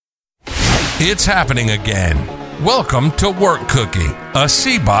It's happening again. Welcome to Work Cookie, a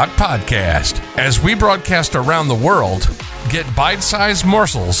CBOC podcast. As we broadcast around the world, get bite-sized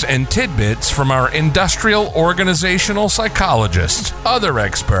morsels and tidbits from our industrial organizational psychologists, other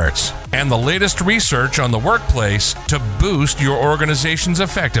experts, and the latest research on the workplace to boost your organization's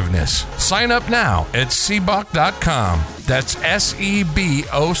effectiveness. Sign up now at cboc.com. That's SEBOC.com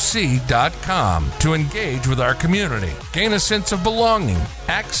to engage with our community, gain a sense of belonging,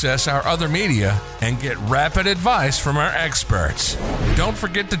 access our other media, and get rapid advice from our experts. Don't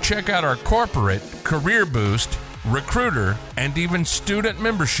forget to check out our corporate, career boost, recruiter, and even student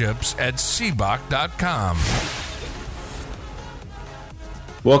memberships at cboc.com.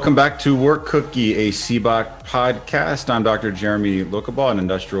 Welcome back to Work Cookie, a CBOC podcast. I'm Dr. Jeremy Lokabal, an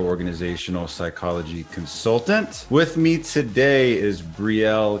industrial organizational psychology consultant. With me today is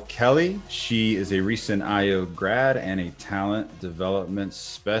Brielle Kelly. She is a recent IO grad and a talent development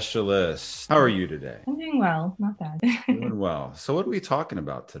specialist. How are you today? I'm doing well, not bad. Doing well. So what are we talking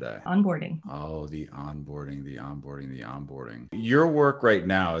about today? Onboarding. Oh, the onboarding. Your work right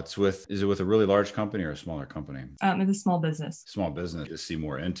now, is it with a really large company or a smaller company? It's a small business. Small business. To see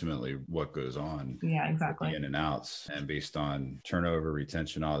more intimately what goes on. Yeah, exactly. The in and outs, and based on turnover,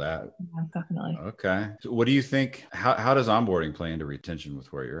 retention, all that. Yeah, definitely. Okay. So what do you think? How does onboarding play into retention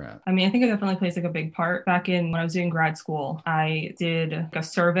with where you're at? I mean, I think it definitely plays like a big part. Back in when I was doing grad school, I did a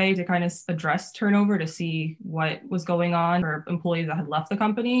survey to kind of address turnover to see what was going on for employees that had left the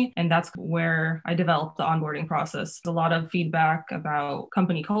company. And that's where I developed the onboarding process. A lot of feedback about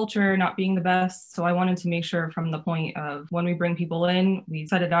company culture not being the best. So I wanted to make sure from the point of when we bring people in, we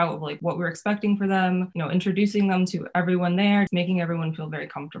set it out of like what we're expecting for them, introducing them to everyone there, making everyone feel very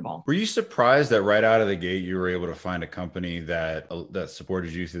comfortable. Were you surprised that right out of the gate, you were able to find a company that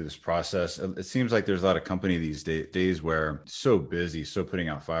supported you through this process? It seems like there's a lot of company these days where it's so busy, so putting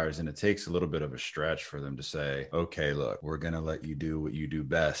out fires, and it takes a little bit of a stretch for them to say, okay, look, we're going to let you do what you do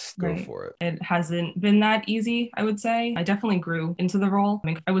best. Go for it. It hasn't been that easy, I would say. I definitely grew into the role. I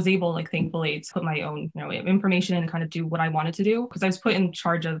mean, I was able, thankfully, to put my own, information and kind of do what I wanted to do, because I was put in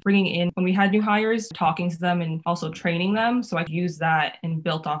charge of bringing in, when we had new hires, talking to them and also training them. So I used that and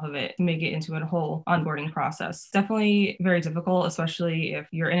built off of it to make it into a whole onboarding process. Definitely very difficult, especially if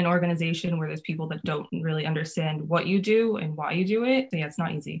you're in an organization where there's people that don't really understand what you do and why you do it. So yeah, it's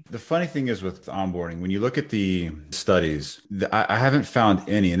not easy. The funny thing is with onboarding, when you look at the studies, I haven't found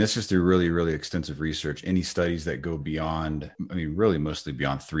any, and this is through really, really extensive research, any studies that go beyond, really mostly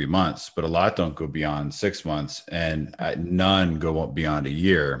beyond 3 months, but a lot don't go beyond 6 months, and none go beyond a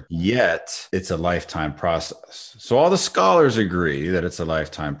year. Yet it's a lifetime process. So all the scholars agree that it's a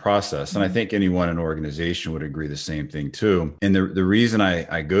lifetime process. And I think anyone in an organization would agree the same thing too. And the reason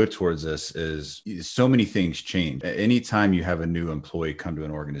I go towards this is so many things change. Anytime you have a new employee come to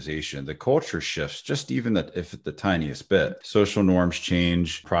an organization, the culture shifts just even if the tiniest bit. Social norms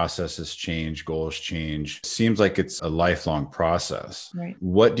change, processes change, goals change. It seems like it's a lifelong process. Right.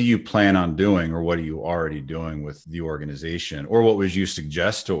 What do you plan on doing, or what are you already doing with the organization? Or what would you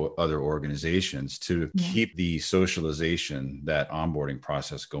suggest to other organizations to keep the socialization, that onboarding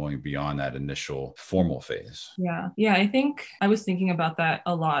process going beyond that initial formal phase? Yeah. I think I was thinking about that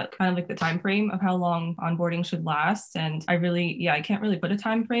a lot, kind of like the time frame of how long onboarding should last. And I can't really put a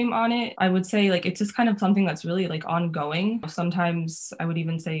time frame on it. I would say it's just kind of something that's really ongoing. Sometimes I would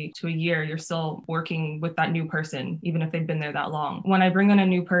even say to a year, you're still working with that new person, even if they've been there that long. When I bring on a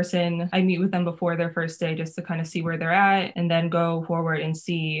new person, I meet with them before their first day just to kind of see where they're at, and then go forward and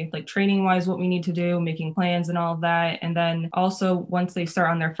see training wise what we need to do, making plans and all of that. And then also once they start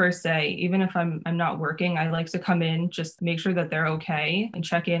on their first day, even if I'm not working, I like to come in, just make sure that they're okay and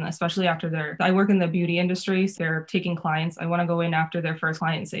check in, especially after I work in the beauty industry, so they're taking clients. I want to go in after their first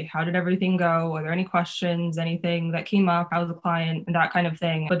client and say, how did everything go? Are there any questions, anything that came up? How was the client? And that kind of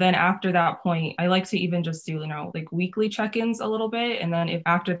thing. But then after that point, I like to even just do, weekly check-ins a little bit. And then if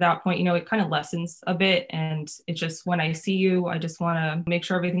after that point, it kind of lessens a bit. And it's just when I see you, I just want to make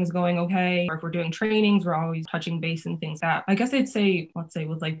sure everything's going okay. Or if we're doing trainings, we're always touching base and things that I guess I'd say, let's say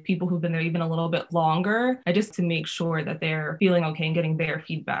with people who've been there even a little bit longer, I just to make sure that they're feeling okay and getting their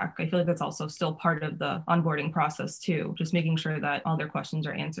feedback. I feel like that's also still part of the onboarding process too, just making sure that all their questions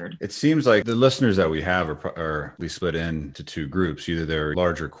are answered. It seems like the listeners that we have are we split into two groups. Either they're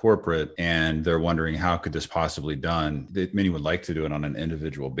larger corporate and they're wondering how could this possibly done. Many would like to do it on an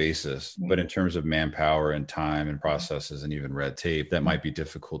individual basis, but in terms of manpower and time and processes and even red tape, landscape that might be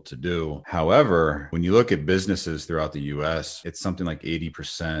difficult to do. However, when you look at businesses throughout the US, it's something like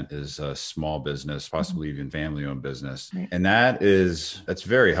 80% is a small business, possibly even family-owned business. Right. And that's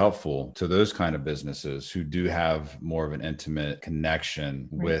very helpful to those kind of businesses who do have more of an intimate connection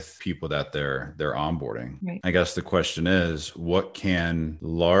with people that they're onboarding. Right. I guess the question is, what can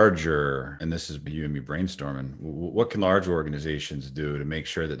larger, and this is you and me brainstorming, what can large organizations do to make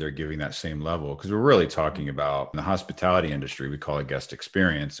sure that they're giving that same level? Because we're really talking about in the hospitality industry, we call it guest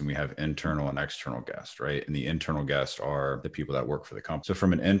experience, and we have internal and external guests, right? And the internal guests are the people that work for the company. So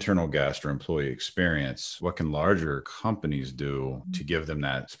from an internal guest or employee experience, what can larger companies do to give them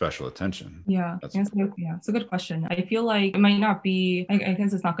that special attention? Yeah, it's a good question. I feel like it might not be, I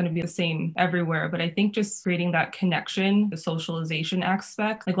guess it's not going to be the same everywhere, but I think just creating that connection, the socialization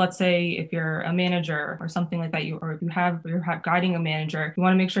aspect, like let's say if you're a manager or something like that, you're guiding a manager, you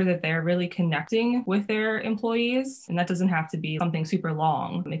want to make sure that they're really connecting with their employees. And that doesn't have to be something super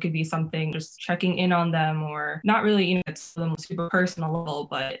long. It could be something just checking in on them, or not really, it's them super personal level,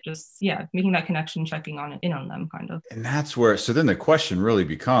 but just, making that connection, checking in on them kind of. And that's where, so then the question really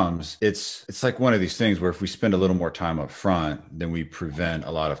becomes, it's like one of these things where if we spend a little more time up front, then we prevent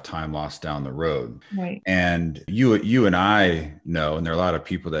a lot of time lost down the road. Right. And you and I know, and there are a lot of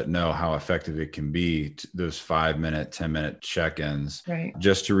people that know how effective it can be, those 5-minute, 10-minute check-ins, right,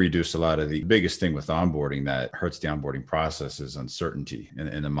 just to reduce a lot of the biggest thing with onboarding that hurts the onboarding process is uncertainty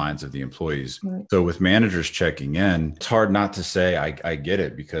in the minds of the employees. Right. So with managers checking in, it's hard not to say, I get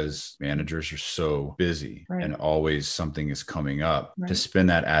it, because managers are so busy, right, and always something is coming up. Right. To spend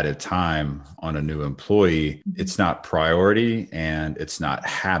that added time on a new employee, it's not priority and it's not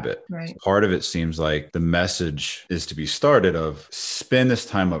habit. Right. So part of it seems like the message is to be started of spend this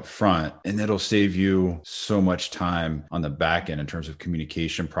time up front, and it'll save you so much time on the back end in terms of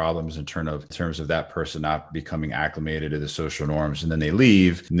communication problems, in terms of that person not becoming acclimated to the social norms, and then they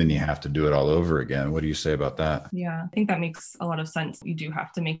leave, and then you have to do it all over again. What do you say about that? Yeah, I think that makes a lot of sense. You do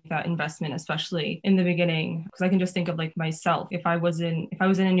have to make that investment, especially in the beginning, because I can just think of like myself. If I was in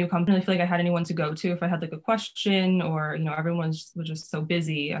a new company, I feel like I had anyone to go to if I had like a question, or everyone was just so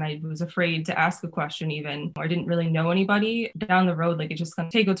busy and I was afraid to ask a question even, or I didn't really know anybody. Down the road, like, it's just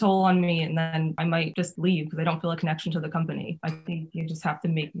gonna take a toll on me, and then I might just leave because I don't feel a connection to the company. I think you just have to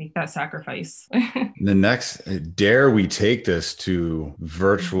make that sacrifice. The next, dare we take this to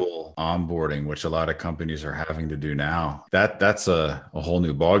virtual onboarding, which a lot of companies are having to do now. That's a whole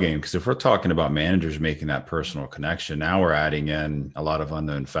new ballgame, because if we're talking about managers making that personal connection, now we're adding in a lot of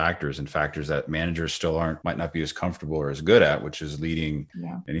unknown factors, and factors that managers still might not be as comfortable or as good at, which is leading.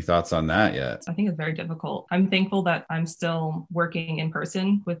 Yeah. Any thoughts on that yet? I think it's very difficult. I'm thankful that I'm still working in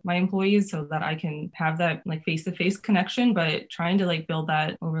person with my employees so that I can have that like face-to-face connection, but trying to like build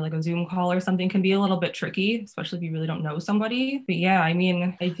that over like a Zoom call or something can be a little bit tricky, especially if you really don't know somebody. But yeah, I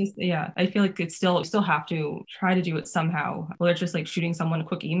mean, I feel like it's still have to try to do it somehow, whether it's just like shooting someone a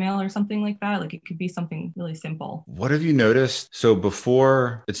quick email or something like that. Like, it could be something really simple. What have you noticed? So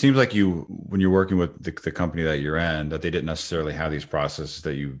before, it seems like when you're working with the company that you're in, that they didn't necessarily have these processes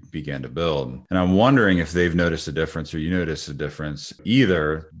that you began to build. And I'm wondering if they've noticed a difference, or you notice a difference,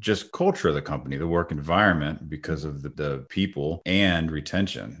 either just culture of the company, the work environment, because of the people, and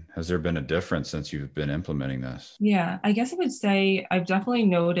retention. Has there been a difference since you've been implementing this? Yeah, I guess I would say I've definitely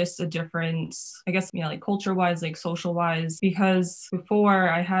noticed a difference, I guess, like culture wise, like social wise, because before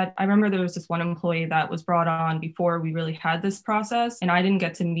I remember there was this one employee that was brought on before we really had this process, and I didn't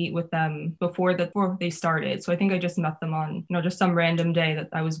get to meet with them before they started. So I think I just met them on, just some random day that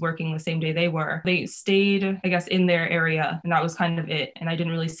I was working the same day they were. They stayed, I guess, in their area, and that was kind of it. And I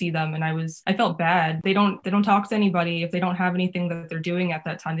didn't really see them, and I felt bad. They don't talk to anybody if they don't have anything that they're doing at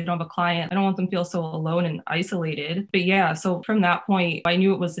that time. They don't have a client. I don't want them to feel so alone and isolated. But yeah, so from that point, I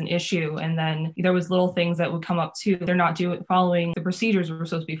knew it was an issue. And then there was little things that would come up too. They're not following the procedures we're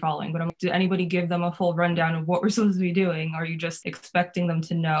supposed to be following. But did anybody give them a full rundown of what we're supposed to be doing? Are you just expecting them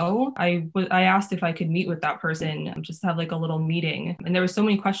to know? I asked if I could meet with that person, just have like a little meeting. And there were so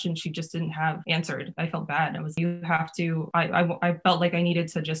many questions she just didn't have answered. I felt bad. I felt like I needed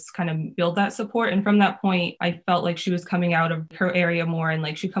to just kind of build that support. And from that point, I felt like she was coming out of her area more, and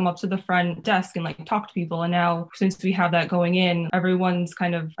like she'd come up to the front desk and like talk to people. And now, since we have that going in, everyone's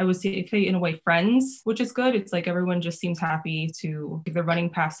kind of I would say in a way, friends, which is good. It's like everyone just seems happy to, if they're running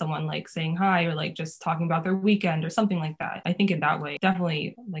past someone, like saying hi or like just talking about their weekend or something like that. I think in that way,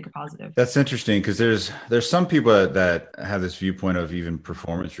 definitely like a positive. That's interesting because there's some people that have this viewpoint of even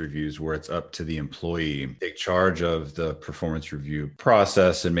performance reviews where it's up to the employee to take charge of the performance review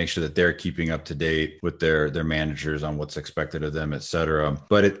process and make sure that they're keeping up to date with their managers on what's expected of them, et cetera.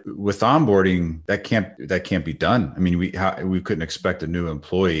 But with onboarding, that can't be done. I mean, we couldn't expect a new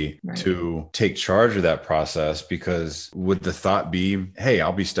employee to take charge of that process, because would the thought be, hey,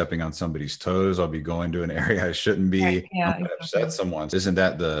 I'll be stepping on somebody's toes, I'll be going to an area I shouldn't be, Right. Yeah, I'm going to upset someone. Isn't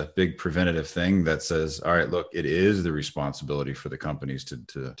that the big preventative thing that says, all right, look, it is the responsibility for the companies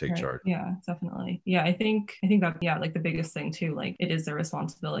to take charge? Yeah, definitely. Yeah, I think that, yeah, like the biggest thing too, like it is their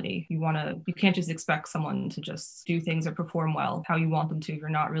responsibility. You can't just expect someone to just do things or perform well how you want them to. You're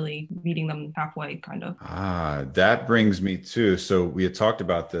not really meeting them halfway, kind of. That brings me to, so we had talked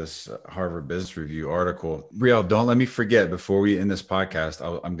about this Harvard Business Review article. Brielle, don't let me forget before we end this podcast,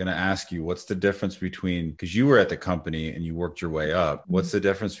 I'm going to ask you, what's the difference between, because you were at the company and you worked your way up, what's the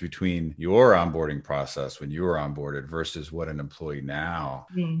difference between your onboarding process when you were onboarded versus what an employee now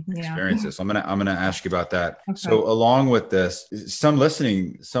experiences? So I'm going to ask you about that. Okay. So along with this, some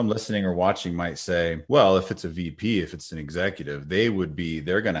listening or watching might say, well, if it's a VP, if it's an executive,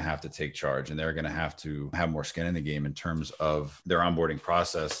 they're going to have to take charge and they're going to have more skin in the game in terms of their onboarding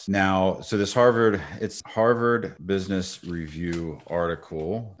process. Now, so this Harvard Business Review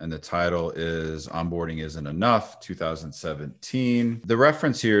article, and the title is Onboarding Isn't Enough, 2017. The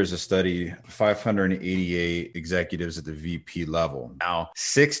reference here is a study, 588 executives at the VP level. Now,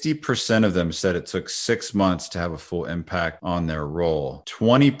 60% of them said it took 6 months to have a full impact on their role.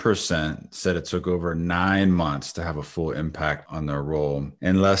 20% said it took over 9 months to have a full impact on their role.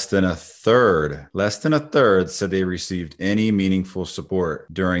 And less than a third said they received any meaningful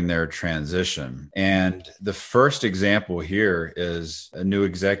support during their transition. And the first example here is a new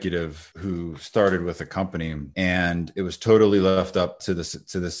executive who started with a company, and it was totally left up to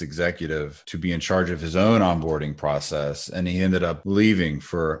this executive to be in charge of his own onboarding process. And he ended up leaving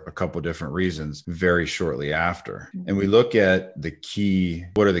for a couple different reasons very shortly after. And we look at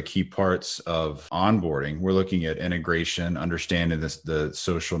what are the key parts of onboarding? We're looking at integration, understanding the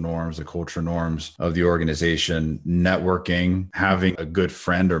social norms, the culture norms of the organization, networking, having a good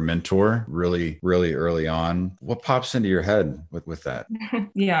friend or mentor really, really early on. What pops into your head with that?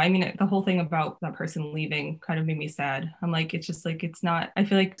 Yeah, I mean, the whole thing about that person leaving kind of made me sad. I'm like, it's just like, it's not, I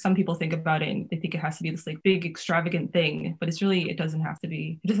feel like some people think about it and they think it has to be this like big extravagant thing, but it doesn't have to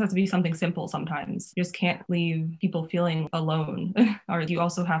be. It just has to be something simple sometimes. You just can't leave people feeling alone. Or you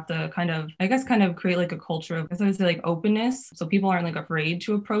also have to kind of create like a culture of, as I would say, like openness. So people aren't like afraid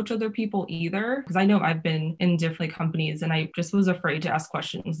to approach other people either. Because I know I've been in different companies and I just was afraid to ask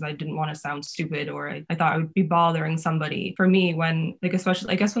questions. I didn't want to sound stupid, or I thought I would be bothering somebody. For me, when like,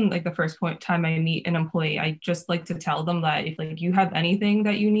 especially, I guess when like the first time I meet an employee, I just like to tell them that if like you have anything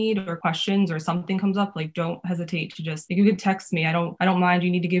that you need or questions or something comes up, like don't hesitate to just, like, you could text me. I don't mind.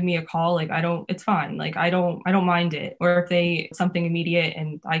 You need to give me a call. Like it's fine. Like I don't mind it. Or if something immediate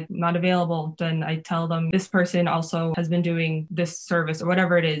and I'm not available, then I tell them this person also has been doing this service or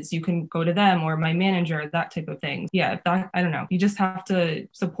whatever it is. You can go to them or my manager, that type of thing. Yeah, I don't know. You just have to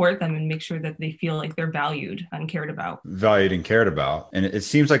support them and make sure that they feel like they're valued and cared about. And it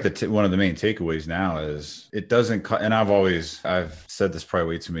seems like one of the main takeaways now is it doesn't, and I've said this probably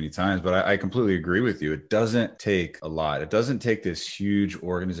way too many times, but I completely agree with you. It doesn't take a lot. It doesn't take this huge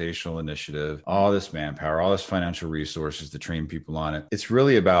organizational initiative, all this manpower, all this financial resources to train people on it. It's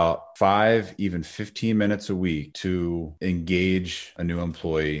really about 5, even 15 minutes a week to engage a new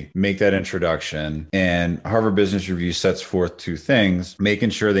employee, make that introduction. And Harvard Business Review sets forth 2 things, making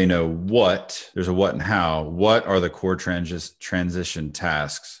sure they know there's a what and how, what are the core transition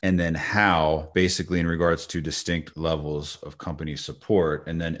tasks, and then how, basically in regards to distinct levels of company support.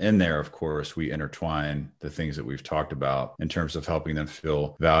 And then in there, of course, we intertwine the things that we've talked about in terms of helping them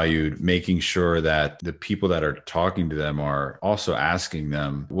feel valued, making sure that the people that are talking to them are also asking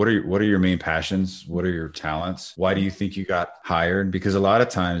them, what are your main passions? What are your talents? Why do you think you got hired? Because a lot of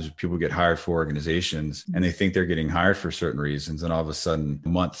times people get hired for organizations and they think they're getting hired for certain reasons. And all of a sudden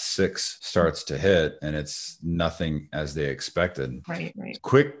month 6 starts to hit and it's nothing as they expected. Right.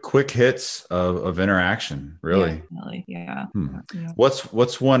 Quick hits of interaction, really. Yeah.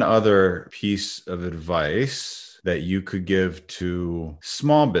 What's one other piece of advice that you could give to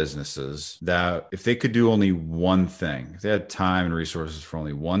small businesses that if they could do only one thing, if they had time and resources for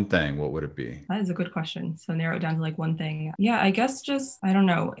only one thing, what would it be? That is a good question. So narrow it down to like one thing. Yeah, I guess I don't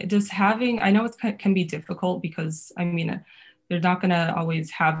know, I know it can be difficult because I mean, they're not going to always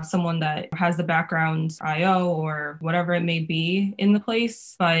have someone that has the background IO or whatever it may be in the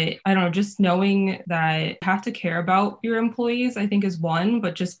place. But I don't know, just knowing that you have to care about your employees, I think is one,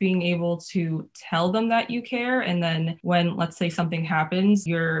 but just being able to tell them that you care. And then when, let's say something happens,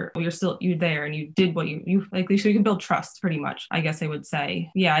 you're there and you did what you like, so you can build trust pretty much, I guess I would say.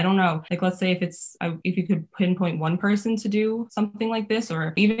 Yeah, I don't know. Like, let's say if you could pinpoint one person to do something like this,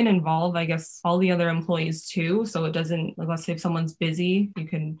 or even involve, I guess, all the other employees too. So it doesn't, like, let's say if someone's busy, you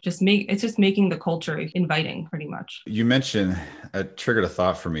can just it's just making the culture inviting pretty much. You mentioned, it triggered a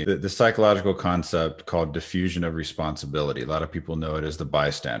thought for me, the psychological concept called diffusion of responsibility. A lot of people know it as the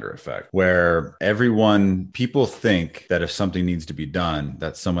bystander effect, where people think that if something needs to be done,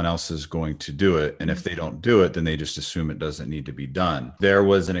 that someone else is going to do it. And if they don't do it, then they just assume it doesn't need to be done. There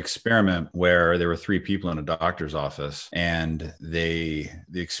was an experiment where there were 3 people in a doctor's office, and the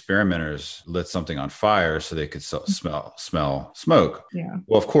experimenters lit something on fire so they could smell smoke. Yeah.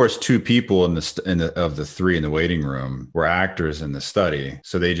 Well, of course, 2 people of the 3 in the waiting room were actors in the study,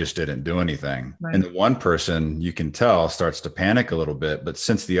 so they just didn't do anything. Right. And the one person, you can tell, starts to panic a little bit, but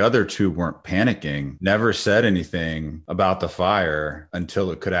since the other 2 weren't panicking, never said anything about the fire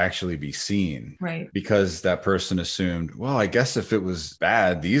until it could actually be seen. Right. Because that person assumed, well, I guess if it was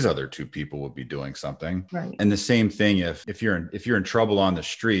bad, these other 2 people would be doing something. Right. And the same thing if you're in trouble on the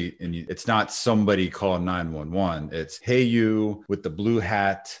street and it's not somebody calling 911, it's, hey, you with the blue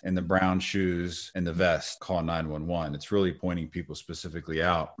hat and the brown shoes and the vest, call 911. It's really pointing people specifically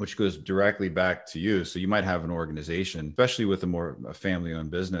out, which goes directly back to you. So you might have an organization, especially with a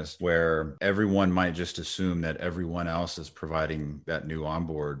family-owned business, where everyone might just assume that everyone else is providing that new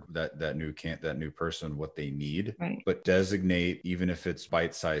onboard, that new person what they need. Right. But designate, even if it's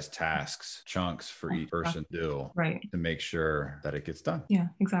bite-sized tasks, chunks for each person to do, right, to make sure that it gets done. Yeah,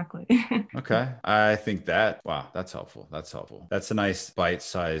 exactly. Okay. I think that's helpful. That's a nice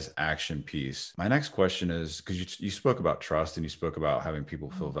bite-sized action piece. My next question is, because you spoke about trust and you spoke about having people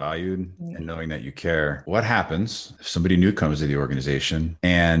feel valued and knowing that you care. What happens if somebody new comes to the organization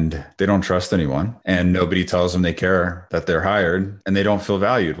and they don't trust anyone and nobody tells them they care, that they're hired, and they don't feel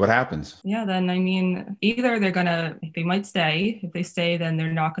valued? What happens? Yeah, then I mean, either they might stay. If they stay, then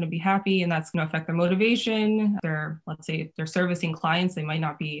they're not going to be happy, and that's going to affect their motivation. Let's say if they're servicing clients, they might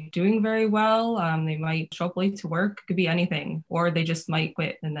not be doing very well. They might show up late to work. It could be anything, or they just might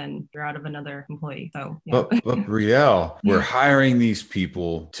quit, and then you're out of another employee. So, yeah. But Brielle, we're hiring these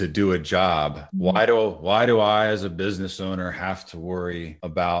people to do a job. Why do I, as a business owner, have to worry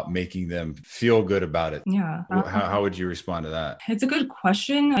about making them feel good about it? Yeah. How would you respond to that? It's a good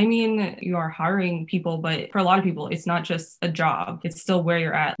question. I mean, you are hiring people, but for a lot of people, it's not just a job. It's still where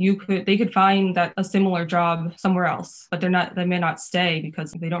you're at. They could find that a similar job somewhere else, but they may not stay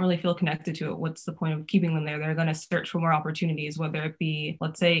because they don't really feel connected to it. What's the point of keeping them there? They're going to search for more opportunities, whether it be,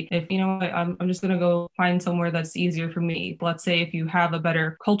 let's say, if, I'm just going to go find somewhere that's easier for me. Let's say if you have a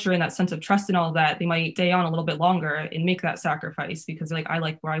better culture and that sense of trust and all of that, they might stay on a little bit longer and make that sacrifice because I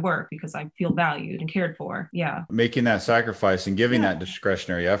like where I work because I feel valued and cared for. Yeah. Making that sacrifice and giving that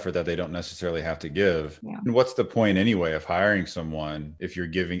discretionary effort that they don't necessarily have to give. Yeah. And what's the point anyway of hiring someone if you're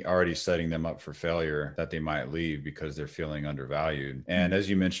already setting them up for failure, that they might leave because they're feeling undervalued? And as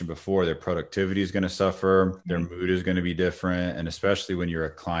you mentioned before, their productivity is going to suffer, their mood is going to be different. And especially when you're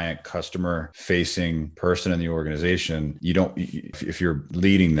a client, customer facing person in the organization, if you're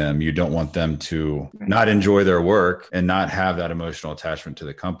leading them, you don't want them to not enjoy their work and not have that emotional attachment to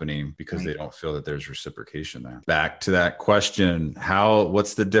the company because they don't feel that there's reciprocation there. Back to that question,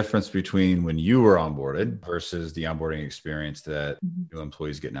 what's the difference between when you were onboarded versus the onboarding experience that new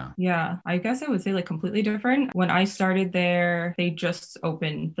employees get now? Yeah, I guess I would say completely different. When I started there, they just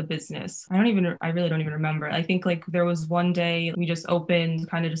opened the business. I really don't even remember. I think there was one day we just opened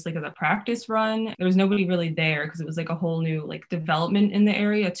kind of just as a practice run. There was nobody really there because it was a whole new development in the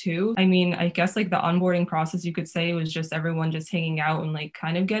area too. I mean, I guess the onboarding process, you could say, was just everyone just hanging out and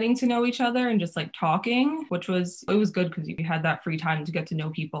kind of getting to know each other and just talking, it was good because you had that free time to get to know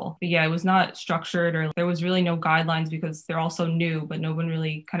people. But yeah, it was not structured, or there was really no guidelines because they're also new, but no one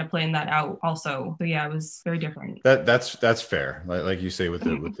really kind of planned that out also. So yeah, it was very different. That's fair. Like you say with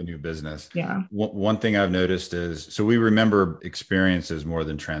the new business. Yeah. One thing I've noticed is, so we remember experiences more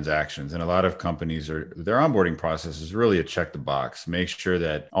than transactions. And a lot of companies their onboarding process is really a check the box, make sure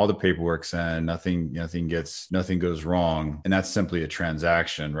that all the paperwork's in, nothing goes wrong. And that's simply a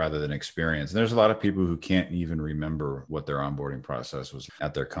transaction rather than experience. And there's a lot of people who can't even remember what their onboarding process was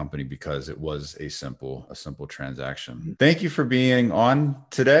at their company because it was a simple transaction. Thank you for being on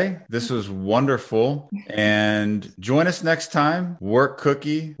today. This was wonderful. And join us next time. Work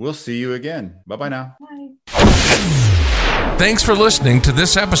Cookie. We'll see you again. Bye-bye now. Bye. Thanks for listening to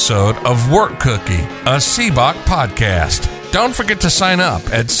this episode of Work Cookie, a CBOC podcast. Don't forget to sign up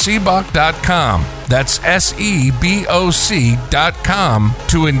at cboc.com. That's SEBOC.com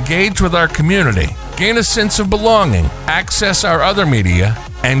to engage with our community, gain a sense of belonging, access our other media,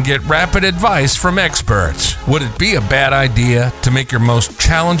 and get rapid advice from experts. Would it be a bad idea to make your most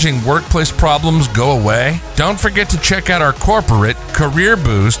challenging workplace problems go away? Don't forget to check out our corporate, career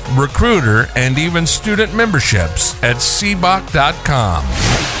boost, recruiter, and even student memberships at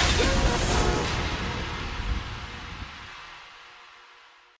cboc.com.